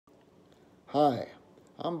Hi,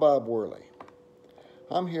 I'm Bob Worley.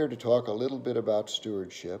 I'm here to talk a little bit about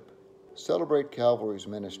stewardship, celebrate Calvary's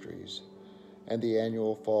ministries, and the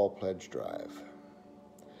annual Fall Pledge Drive.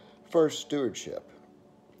 First, stewardship.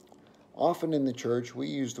 Often in the church, we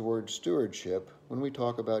use the word stewardship when we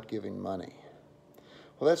talk about giving money.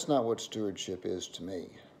 Well, that's not what stewardship is to me.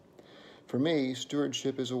 For me,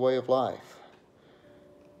 stewardship is a way of life.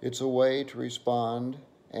 It's a way to respond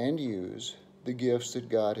and use the gifts that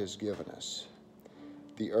God has given us: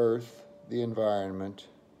 the earth, the environment,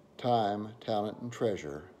 time, talent, and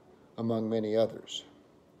treasure, among many others.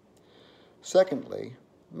 Secondly,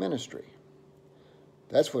 ministry.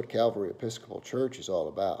 That's what Calvary Episcopal Church is all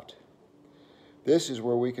about. This is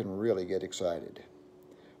where we can really get excited.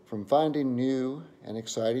 From finding new and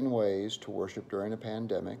exciting ways to worship during a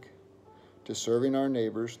pandemic, to serving our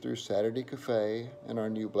neighbors through Saturday Cafe and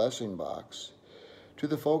our new blessing box, to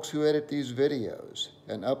the folks who edit these videos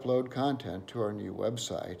and upload content to our new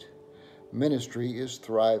website, ministry is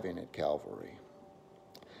thriving at Calvary.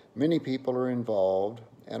 Many people are involved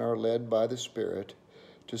and are led by the Spirit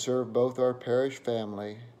to serve both our parish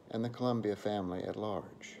family and the Columbia family at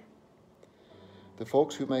large. The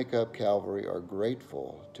folks who make up Calvary are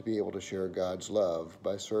grateful to be able to share God's love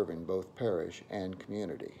by serving both parish and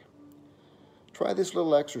community. Try this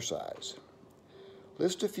little exercise.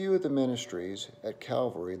 List a few of the ministries at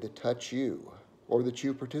Calvary that touch you or that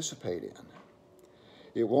you participate in.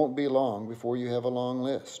 It won't be long before you have a long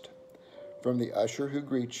list, from the usher who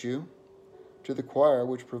greets you to the choir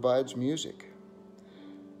which provides music,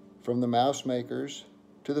 from the mouse makers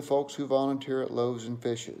to the folks who volunteer at Loaves and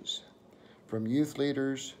Fishes, from youth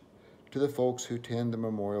leaders to the folks who tend the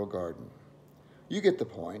memorial garden. You get the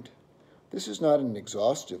point. This is not an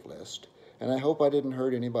exhaustive list, and I hope I didn't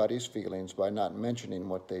hurt anybody's feelings by not mentioning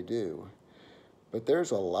what they do. But there's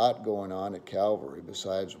a lot going on at Calvary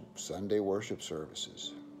besides Sunday worship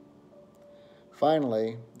services.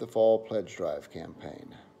 Finally, the Fall Pledge Drive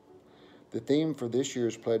campaign. The theme for this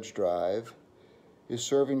year's Pledge Drive is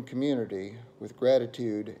serving community with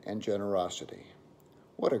gratitude and generosity.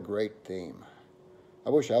 What a great theme. I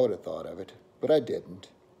wish I would have thought of it, but I didn't.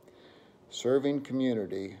 Serving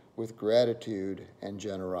community with gratitude and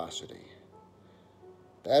generosity.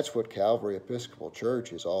 That's what Calvary Episcopal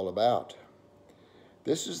Church is all about.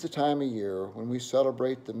 This is the time of year when we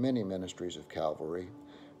celebrate the many ministries of Calvary,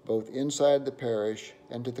 both inside the parish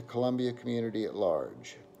and to the Columbia community at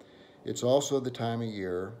large. It's also the time of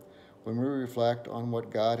year when we reflect on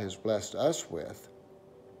what God has blessed us with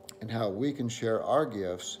and how we can share our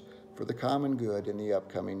gifts for the common good in the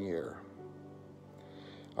upcoming year.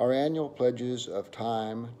 Our annual pledges of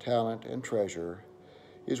time, talent, and treasure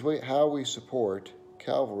is how we support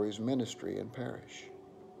Calvary's ministry and parish.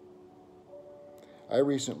 I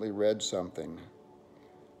recently read something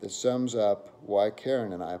that sums up why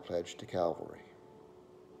Karen and I pledged to Calvary.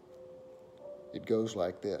 It goes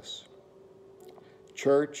like this: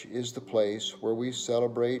 Church is the place where we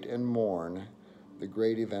celebrate and mourn the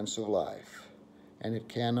great events of life, and it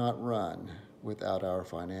cannot run without our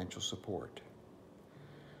financial support.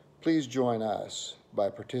 Please join us by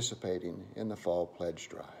participating in the Fall Pledge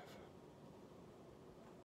Drive.